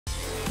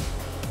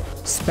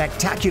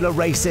Spectacular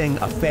racing,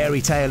 a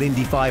fairy tale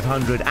Indy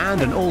 500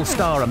 and an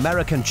all-star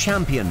American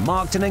champion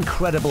marked an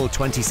incredible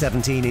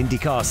 2017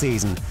 IndyCar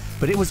season,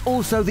 but it was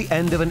also the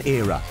end of an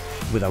era.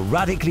 With a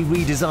radically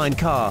redesigned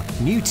car,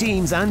 new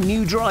teams and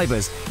new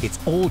drivers, it's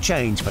all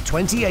changed for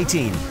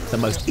 2018, the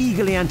most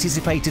eagerly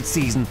anticipated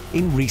season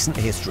in recent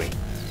history.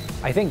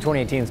 I think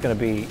 2018 is going to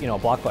be, a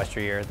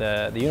blockbuster year.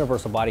 The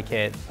universal body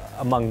kit,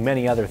 among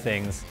many other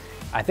things,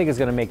 I think is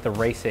going to make the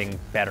racing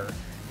better.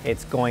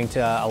 It's going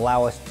to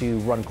allow us to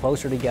run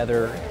closer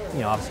together.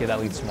 Obviously that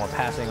leads to more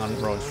passing on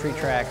road and street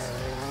tracks.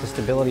 The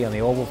stability on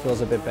the oval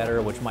feels a bit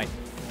better, which might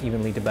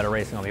even lead to better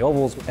racing on the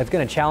ovals. It's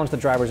going to challenge the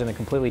drivers in a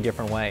completely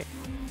different way.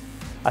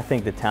 I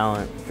think the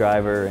talent,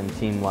 driver and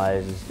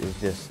team-wise, is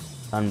just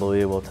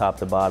unbelievable, top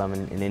to bottom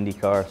in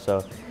IndyCar.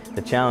 So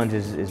the challenge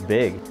is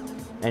big.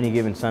 Any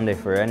given Sunday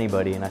for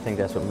anybody, and I think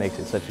that's what makes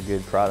it such a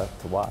good product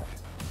to watch.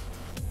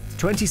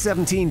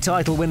 2017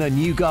 title winner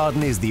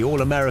Newgarden is the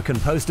All-American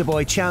poster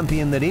boy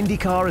champion that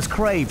IndyCar has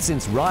craved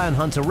since Ryan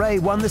Hunter-Reay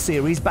won the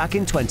series back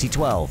in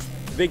 2012.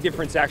 The big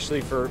difference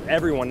actually for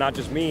everyone, not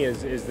just me,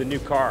 is the new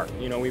car.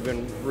 We've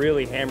been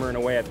really hammering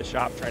away at the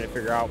shop trying to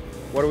figure out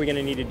what are we going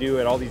to need to do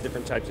at all these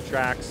different types of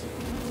tracks.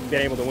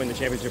 Been able to win the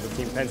championship with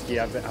Team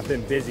Penske, I've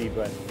been busy,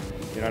 but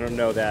I don't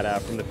know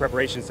that from the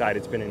preparation side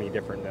it's been any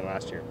different than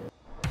last year.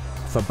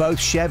 For both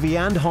Chevy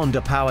and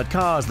Honda-powered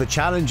cars, the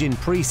challenge in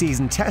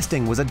pre-season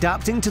testing was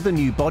adapting to the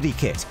new body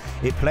kit.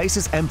 It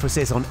places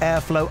emphasis on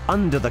airflow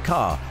under the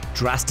car,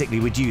 drastically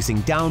reducing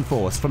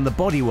downforce from the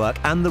bodywork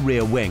and the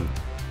rear wing.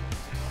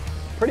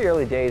 Pretty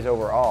early days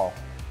overall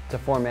to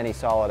form any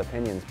solid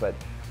opinions, but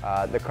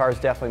the car's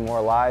definitely more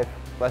alive.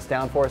 Less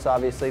downforce,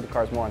 obviously. The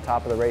car's more on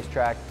top of the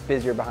racetrack,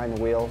 busier behind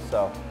the wheels,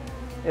 so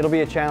it'll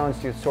be a challenge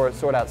to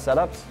sort out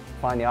setups,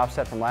 find the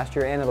offset from last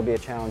year, and it'll be a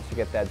challenge to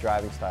get that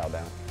driving style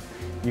down.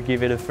 You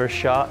give it a first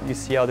shot, you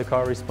see how the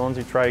car responds,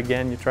 you try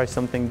again, you try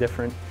something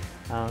different.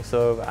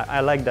 So I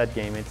like that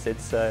game. It's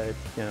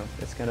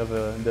kind of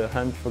the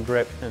hunt for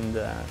grip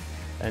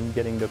and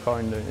getting the car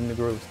in the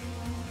grooves.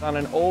 On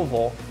an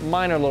oval,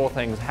 minor little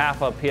things,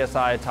 half a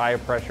PSI tire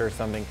pressure or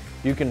something,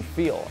 you can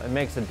feel. It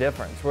makes a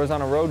difference. Whereas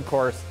on a road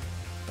course,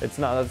 that's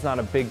not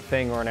a big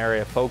thing or an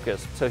area of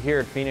focus. So here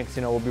at Phoenix,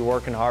 we'll be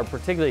working hard,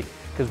 particularly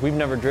because we've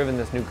never driven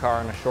this new car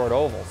on a short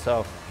oval.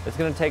 So it's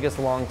going to take us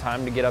a long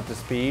time to get up to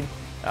speed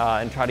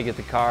and try to get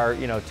the car,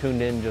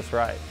 tuned in just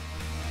right.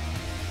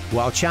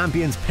 While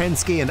champions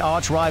Penske and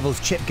arch-rivals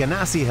Chip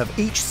Ganassi have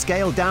each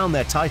scaled down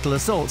their title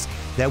assaults,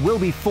 there will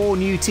be 4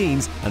 new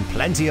teams and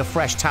plenty of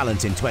fresh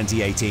talent in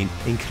 2018,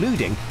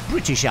 including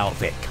British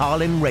outfit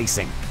Carlin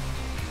Racing.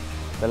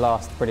 The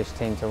last British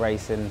team to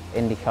race in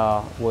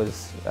IndyCar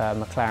was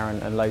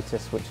McLaren and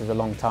Lotus, which was a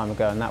long time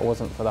ago, and that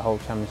wasn't for the whole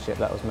championship,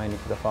 that was mainly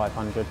for the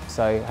 500.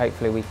 So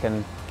hopefully we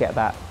can get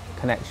that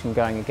connection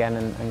going again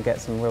and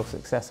get some real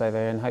success over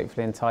here and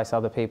hopefully entice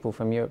other people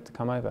from Europe to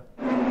come over.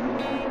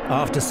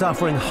 After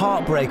suffering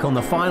heartbreak on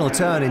the final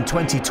turn in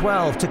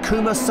 2012,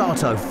 Takuma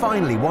Sato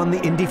finally won the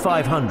Indy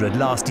 500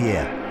 last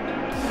year.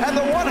 And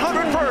the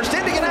 101st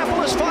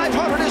Indianapolis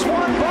 500 is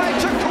won by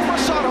Takuma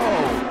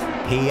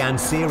Sato. He and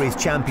series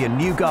champion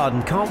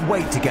Newgarden can't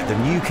wait to get the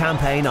new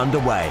campaign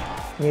underway.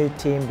 New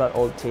team but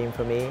old team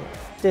for me.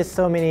 There's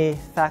so many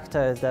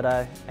factors that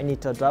I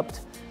need to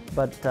adopt.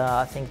 But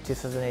I think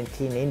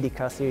 2018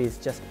 IndyCar Series is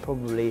just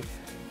probably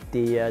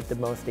the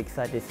most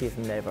exciting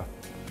season ever.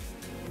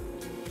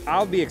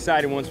 I'll be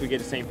excited once we get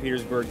to St.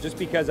 Petersburg, just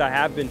because I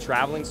have been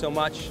traveling so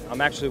much.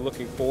 I'm actually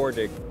looking forward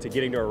to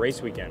getting to a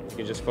race weekend. You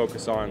can just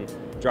focus on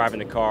driving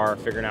the car,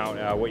 figuring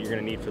out what you're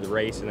going to need for the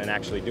race, and then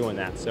actually doing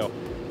that. So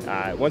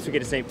once we get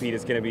to St. Pete,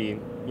 it's going to be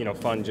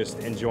fun just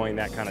enjoying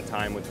that kind of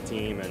time with the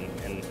team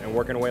and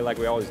working away like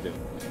we always do.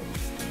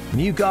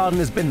 Newgarden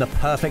has been the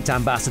perfect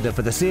ambassador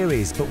for the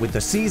series, but with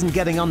the season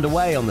getting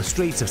underway on the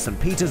streets of St.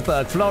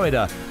 Petersburg,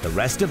 Florida, the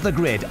rest of the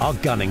grid are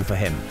gunning for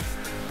him.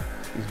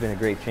 He's been a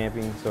great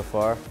champion so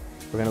far.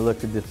 We're going to look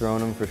to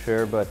dethrone him for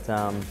sure, but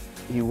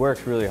he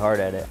works really hard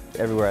at it.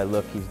 Everywhere I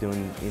look, he's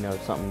doing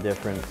something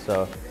different.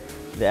 So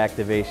the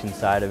activation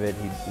side of it,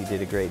 he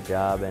did a great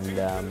job,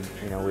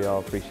 and we all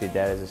appreciate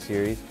that as a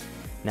series.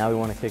 Now we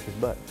want to kick his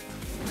butt.